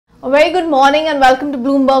A very good morning and welcome to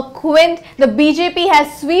Bloomberg Quint. The BJP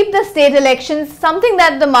has swept the state elections, something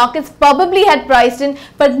that the markets probably had priced in,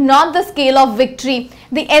 but not the scale of victory.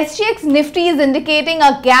 The SGX Nifty is indicating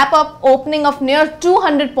a gap up opening of near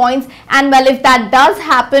 200 points, and well, if that does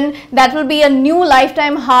happen, that will be a new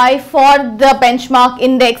lifetime high for the benchmark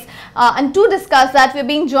index. And to discuss that, we're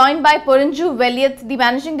being joined by Porinju Veliyath, the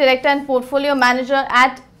Managing Director and Portfolio Manager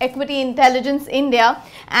at Equity Intelligence India,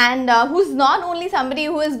 and who's not only somebody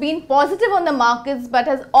who has been positive on the markets but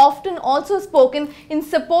has often also spoken in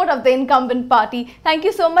support of the incumbent party. Thank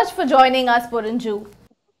you so much for joining us, Porinju.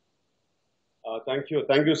 Thank you,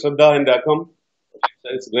 Shraddha and Akam.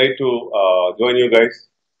 It's great to join you guys,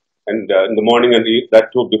 and in the morning and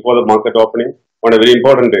that too before the market opening on a very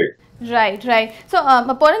important day. Right. So,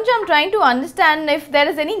 Porinju, I'm trying to understand if there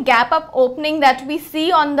is any gap up opening that we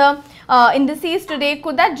see on the indices today.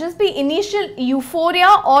 Could that just be initial euphoria,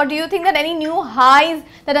 or do you think that any new highs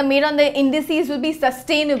that are made on the indices will be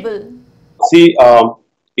sustainable? See,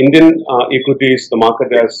 Indian equities, the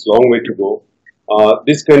market has a long way to go.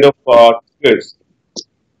 This kind of triggers.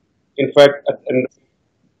 In fact, at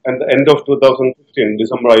the end of 2015,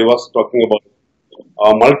 December, I was talking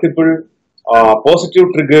about multiple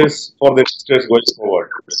positive triggers for the investors going forward.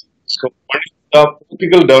 So, one is the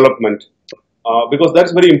political development, because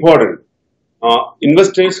that's very important.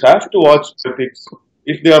 Investors have to watch politics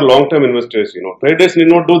if they are long-term investors. Traders need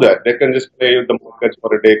not do that. They can just play with the markets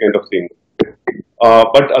for a day kind of thing.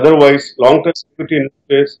 But otherwise, long-term equity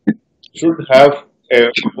investors should have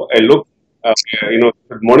a look,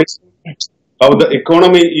 monitor how the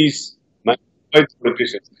economy is managed by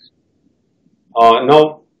politicians.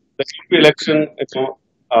 Now, the UP election,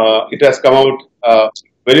 it has come out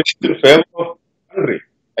very much in favor of the country,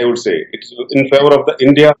 I would say. It's in favor of the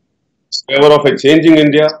India, in favor of a changing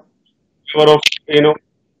India, in favor of,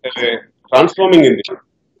 transforming India.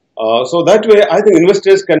 So that way, I think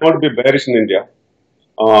investors cannot be bearish in India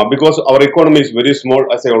because our economy is very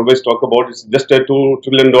small. As I always talk about, it's just a $2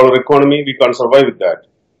 trillion economy. We can't survive with that.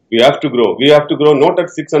 We have to grow. We have to grow not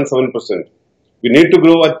at 6 and 7%. We need to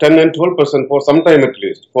grow at 10 and 12% for some time at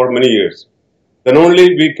least, for many years. Then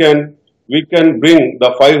only we can bring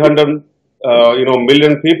the 500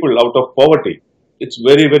 million people out of poverty. It's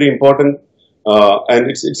very, very important, and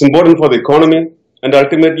it's important for the economy and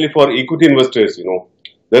ultimately for equity investors.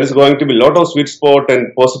 There is going to be a lot of sweet spot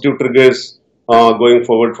and positive triggers going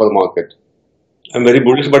forward for the market. I'm very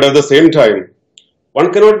bullish, but at the same time,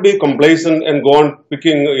 one cannot be complacent and go on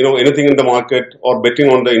picking anything in the market or betting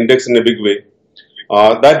on the index in a big way.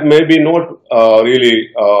 That may be not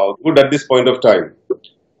really good at this point of time.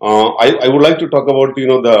 I would like to talk about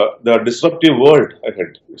the disruptive world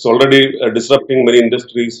ahead. It's already disrupting many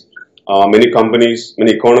industries, many companies,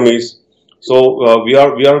 many economies. So we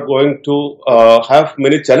are going to have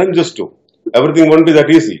many challenges too. Everything won't be that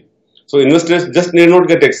easy. So investors just need not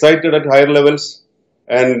get excited at higher levels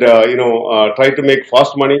and try to make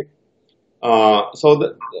fast money. So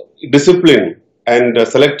the discipline and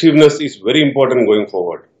selectiveness is very important going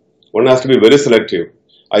forward. One has to be very selective.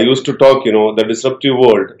 I used to talk, the disruptive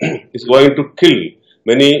world is going to kill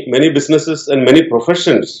many businesses and many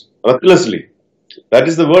professions ruthlessly. That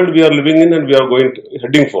is the world we are living in and we are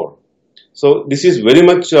heading for. So this is very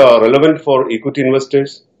much relevant for equity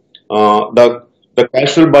investors. The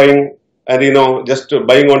casual buying and just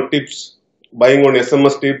buying on tips, buying on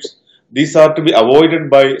SMS tips, these are to be avoided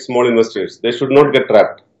by small investors. They should not get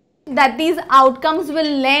trapped. That these outcomes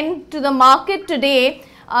will lend to the market today.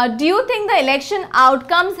 Do you think the election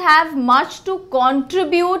outcomes have much to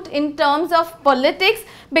contribute in terms of politics,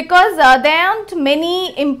 because there aren't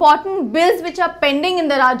many important bills which are pending in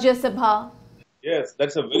the Rajya Sabha? Yes,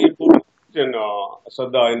 that's a very important question,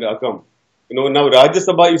 Shraddha and Akam. Now Rajya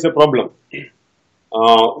Sabha is a problem.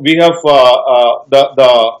 We have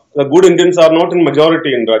the good Indians are not in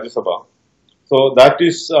majority in Rajya Sabha, so that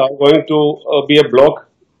is going to be a block.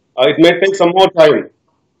 It may take some more time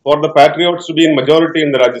for the patriots to be in majority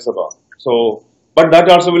in the Rajya Sabha. So, but that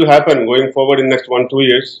also will happen going forward in next 1-2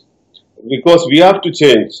 years, because we have to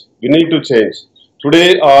change. We need to change.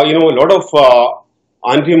 Today, a lot of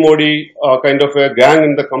anti-Modi kind of a gang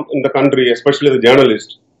in the country, especially the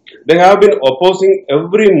journalists, they have been opposing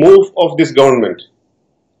every move of this government.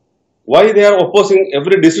 Why they are opposing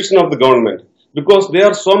every decision of the government? Because they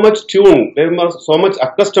are so much tuned, they are so much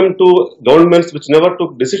accustomed to governments which never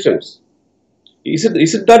took decisions. Is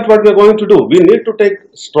it that what we are going to do? We need to take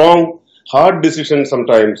strong, hard decisions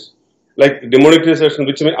sometimes, like demonetization,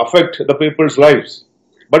 which may affect the people's lives,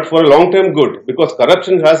 but for a long-term good, because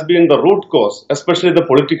corruption has been the root cause, especially the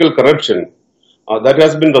political corruption. That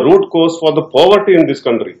has been the root cause for the poverty in this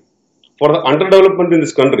country. for the underdevelopment in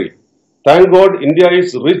this country. Thank God India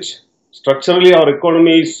is rich. Structurally, our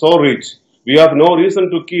economy is so rich. We have no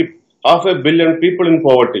reason to keep 500 million people in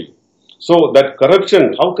poverty. So that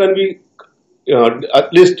corruption, how can we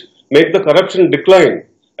at least make the corruption decline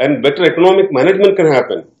and better economic management can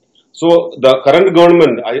happen? So the current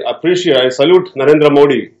government, I salute Narendra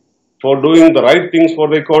Modi for doing the right things for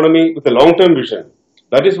the economy with a long-term vision.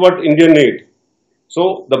 That is what India needs.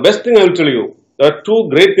 So the best thing I will tell you, there are two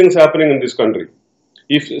great things happening in this country.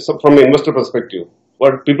 If from an investor perspective,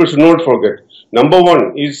 what people should not forget. Number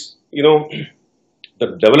one is, the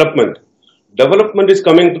development. Development is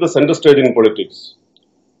coming to the center stage in politics.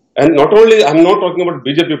 And not only, I'm not talking about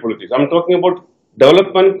BJP politics, I'm talking about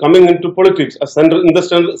development coming into politics in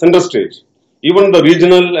the center stage. Even the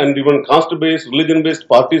regional and even caste-based, religion-based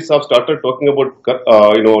parties have started talking about,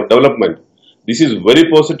 development. This is very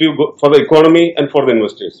positive for the economy and for the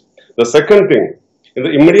investors. The second thing,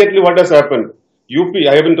 immediately what has happened, UP,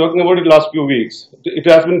 I have been talking about it last few weeks. It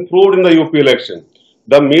has been proved in the UP election.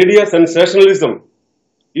 The media sensationalism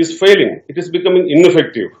is failing. It is becoming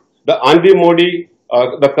ineffective. The anti-Modi,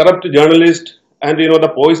 the corrupt journalist, and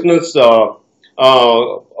the poisonous,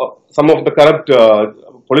 some of the corrupt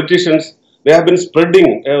politicians, they have been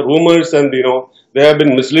spreading rumors and they have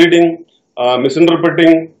been misleading,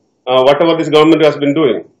 misinterpreting whatever this government has been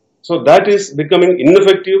doing. So that is becoming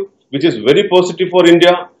ineffective, which is very positive for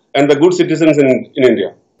India and the good citizens in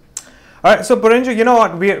India. All right, so Porinju, you know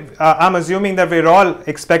what, I'm assuming that we're all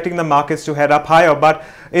expecting the markets to head up higher, but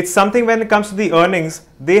it's something when it comes to the earnings,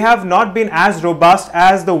 they have not been as robust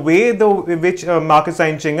as the way which markets are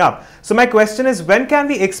inching up. So my question is, when can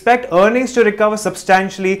we expect earnings to recover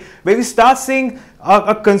substantially, where we start seeing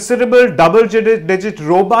a considerable double-digit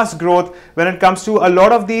robust growth when it comes to a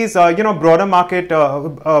lot of these, broader market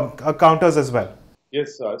counters as well?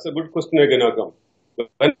 Yes, it's a good question again, Agam.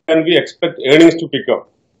 When can we expect earnings to pick up?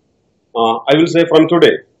 I will say from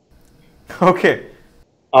today. Okay.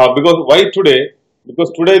 Because why today?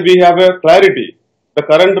 Because today we have a clarity. The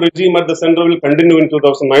current regime at the center will continue in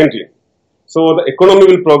 2019. So the economy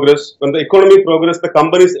will progress. When the economy progresses, the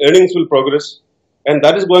company's earnings will progress. And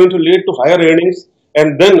that is going to lead to higher earnings.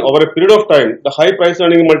 And then over a period of time, the high price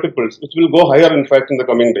earning multiples, which will go higher in fact in the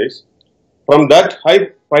coming days. From that high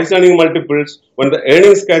price earning multiples, when the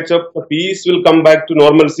earnings catch up, the PEs will come back to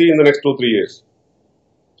normalcy in the next 2-3 years.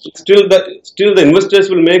 Still the investors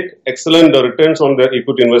will make excellent returns on their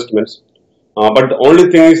equity investments. But the only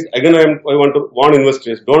thing is, again, I want to warn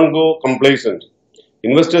investors, don't go complacent.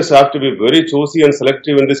 Investors have to be very choosy and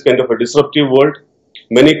selective in this kind of a disruptive world.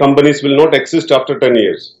 Many companies will not exist after 10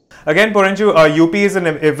 years. Again, Porinju, UP is a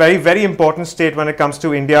very, very important state when it comes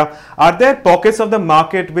to India. Are there pockets of the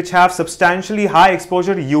market which have substantially high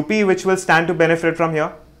exposure to UP which will stand to benefit from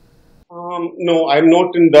here? No, I'm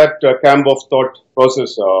not in that camp of thought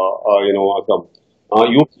process, Agam.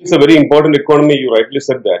 UP is a very important economy, you rightly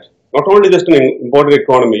said that. Not only just an important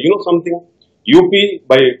economy, you know something? UP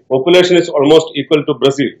by population is almost equal to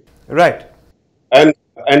Brazil. Right. And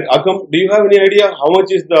Agam, do you have any idea how much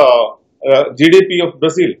is the GDP of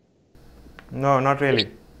Brazil? No, not really.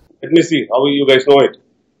 Let me see how you guys know it.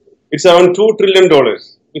 It's around $2 trillion,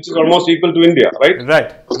 which is almost equal to India, right?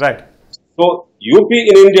 Right. So UP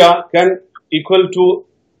in India can equal to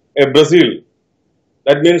a Brazil.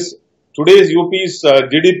 That means today's UP's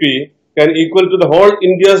GDP can equal to the whole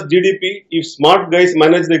India's GDP if smart guys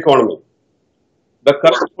manage the economy. The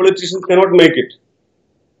corrupt politicians cannot make it.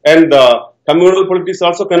 And communal politics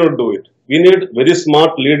also cannot do it. We need very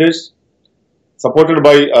smart leaders supported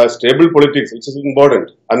by stable politics, which is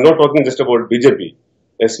important. I'm not talking just about BJP.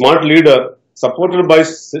 A smart leader supported by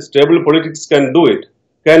stable politics can do it,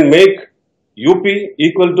 can make UP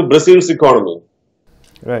equal to Brazil's economy.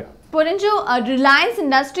 Right. Porinju, Reliance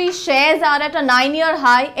Industries shares are at a 9-year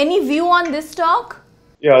high. Any view on this stock?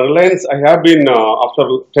 Yeah, Reliance, I have been, after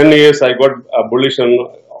 10 years, I got bullish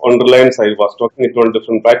on Reliance. I was talking it on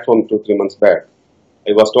different platform 2-3 months back.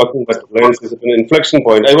 I was talking that Reliance is at an inflection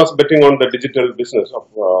point. I was betting on the digital business of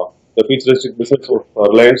the futuristic business of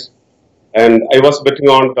Reliance. And I was betting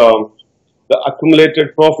on the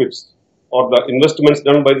accumulated profits or the investments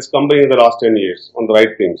done by this company in the last 10 years on the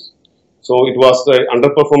right things. So it was an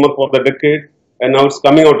underperformer for the decade, and now it's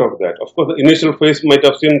coming out of that. Of course, the initial phase might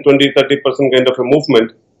have seen 20-30% kind of a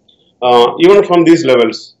movement. Even from these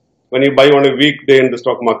levels, when you buy on a weekday in the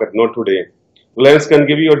stock market, not today, Reliance can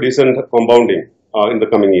give you a decent compounding in the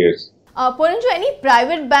coming years. Porinju, any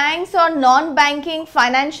private banks or non-banking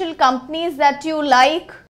financial companies that you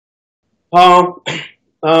like?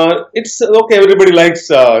 It's okay. Everybody likes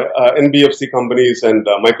NBFC companies and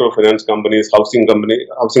microfinance companies, housing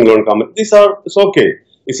loan companies. It's okay.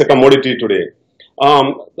 is a commodity today.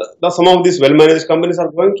 Some of these well-managed companies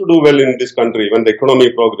are going to do well in this country when the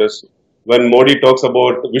economy progress. When Modi talks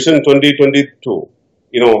about Vision 2022,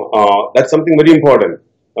 that's something very important.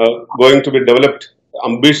 Going to be developed,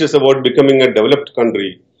 ambitious about becoming a developed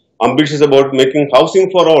country, ambitious about making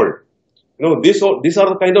housing for all. These are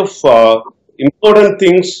the kind of important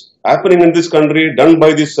things happening in this country, done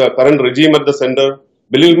by this current regime at the center.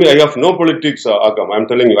 Believe me, I have no politics, Agam. I'm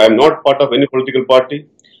telling you, I am not part of any political party.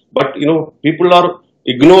 But, people are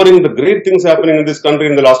ignoring the great things happening in this country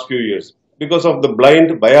in the last few years because of the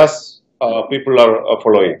blind bias people are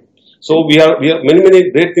following. So we are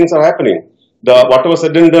many great things are happening. Whatever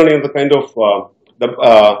said and done in the kind of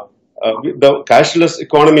the cashless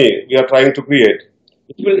economy we are trying to create,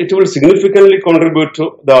 it will significantly contribute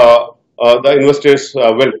to the investors'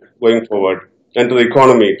 wealth going forward, and to the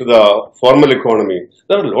economy, to the formal economy.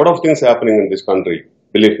 There are a lot of things happening in this country,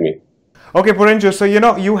 believe me. Okay, Porinju, so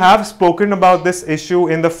you have spoken about this issue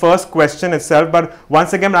in the first question itself, but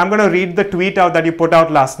once again, I'm going to read the tweet out that you put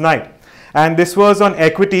out last night. And this was on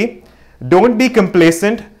equity. Don't be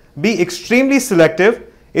complacent, be extremely selective.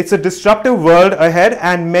 It's a disruptive world ahead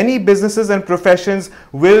and many businesses and professions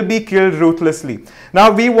will be killed ruthlessly. Now,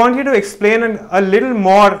 we want you to explain a little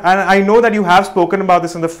more, and I know that you have spoken about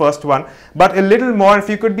this in the first one, but a little more, if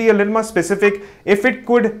you could be a little more specific, if it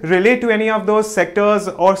could relate to any of those sectors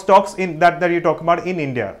or stocks that you talk about in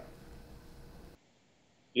India.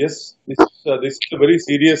 Yes, this is a very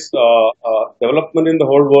serious development in the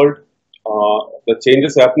whole world. The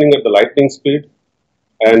changes happening at the lightning speed.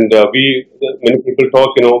 And many people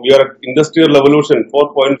talk, we are at industrial revolution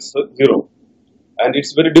 4.0, and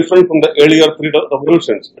it's very different from the earlier three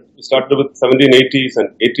revolutions. We started with 1780s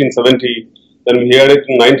and 1870, then we had it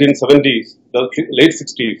in 1970s, the late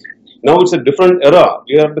 60s. Now it's a different era.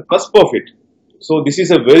 We are at the cusp of it. So this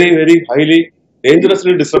is a very, very highly,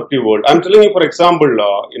 dangerously disruptive world. I'm telling you, for example,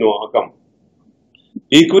 Akam,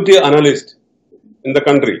 equity analyst in the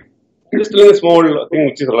country. I'm just telling a small thing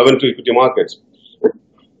which is relevant to equity markets.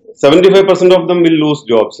 75% of them will lose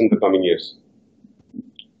jobs in the coming years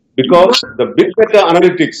because the big data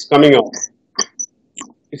analytics coming out,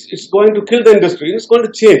 it's going to kill the industry. It's going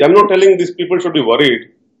to change. I'm not telling these people should be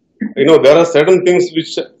worried. There are certain things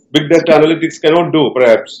which big data analytics cannot do,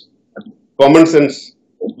 perhaps. Common sense,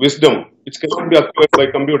 wisdom, which cannot be acquired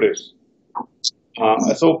by computers.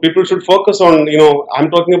 So people should focus on,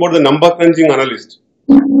 I'm talking about the number crunching analyst.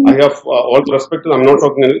 I have all the respect to, I'm not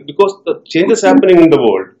talking, because the changes happening in the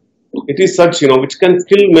world, it is such, which can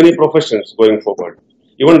kill many professions going forward.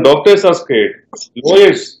 Even doctors are scared.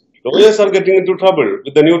 Lawyers are getting into trouble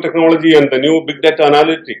with the new technology and the new big data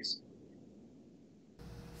analytics.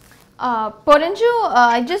 Porinju,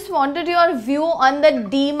 I just wanted your view on the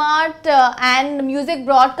DMart and Music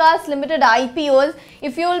Broadcast Limited IPOs.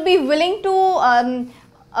 If you will be willing to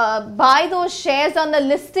buy those shares on the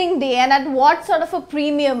listing day, and at what sort of a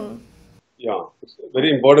premium? Yeah, it's a very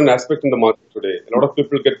important aspect in the market today. A lot of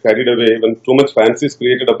people get carried away when too much fancy is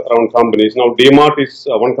created around companies. Now, DMart is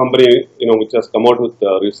one company, which has come out with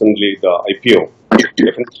recently the IPO.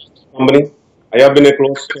 Company. I have been a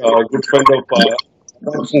close good friend of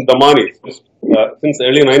Damani since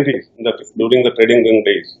early 90s, during the trading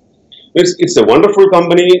days. It's a wonderful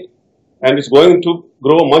company and it's going to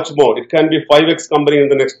grow much more. It can be 5x company in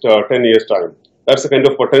the next 10 years' time. That's the kind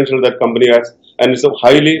of potential that company has, and it's a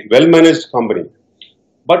highly well-managed company.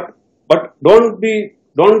 But don't be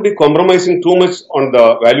compromising too much on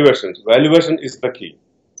the valuations. Valuation is the key,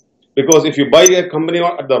 because if you buy a company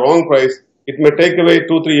at the wrong price, it may take away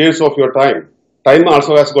 2-3 years of your time. Time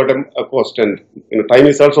also has got a cost, and time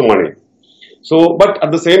is also money. So, but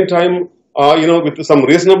at the same time, with some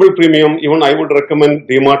reasonable premium, even I would recommend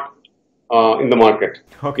DMart in the market.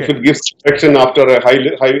 Okay. If it gives correction after a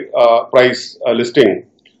high price listing,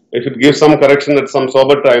 if it gives some correction at some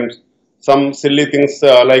sober times, some silly things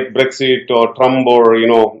like Brexit or Trump or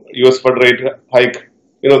US Fed rate hike,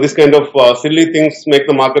 this kind of silly things make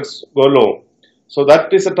the markets go low. So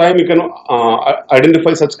that is a time you can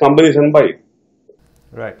identify such companies and buy.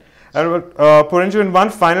 Right. And Porinju, one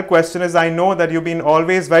final question is, I know that you've been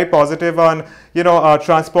always very positive on,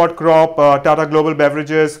 Transport Corp, Tata Global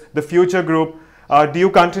Beverages, the Future Group. Do you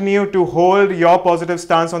continue to hold your positive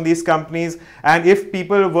stance on these companies? And if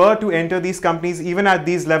people were to enter these companies, even at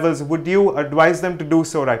these levels, would you advise them to do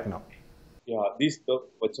so right now? Yeah,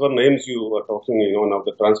 whichever names you are talking, now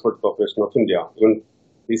the Transport Corporation of India, even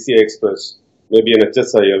PCI Express, maybe an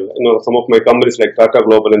HSIL, some of my companies like Tata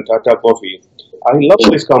Global and Tata Coffee. I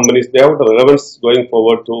love these companies. They have the relevance going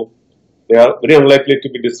forward too. They are very unlikely to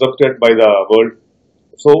be disrupted by the world.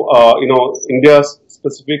 So, India's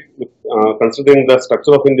specific, considering the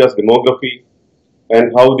structure of India's demography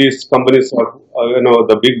and how these companies are,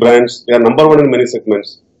 the big brands, they are number one in many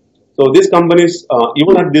segments. So these companies,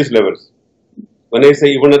 even at these levels, when I say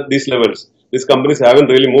even at these levels, these companies haven't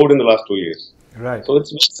really moved in the last 2 years. Right. So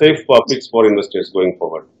it's safe picks for investors going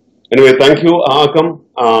forward. Anyway, thank you, Akam,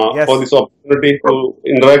 Yes. for this opportunity to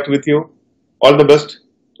interact with you. All the best.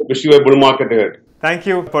 Wish you a bull market ahead. Thank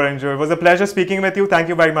you, Porinju. It was a pleasure speaking with you. Thank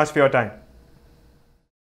you very much for your time.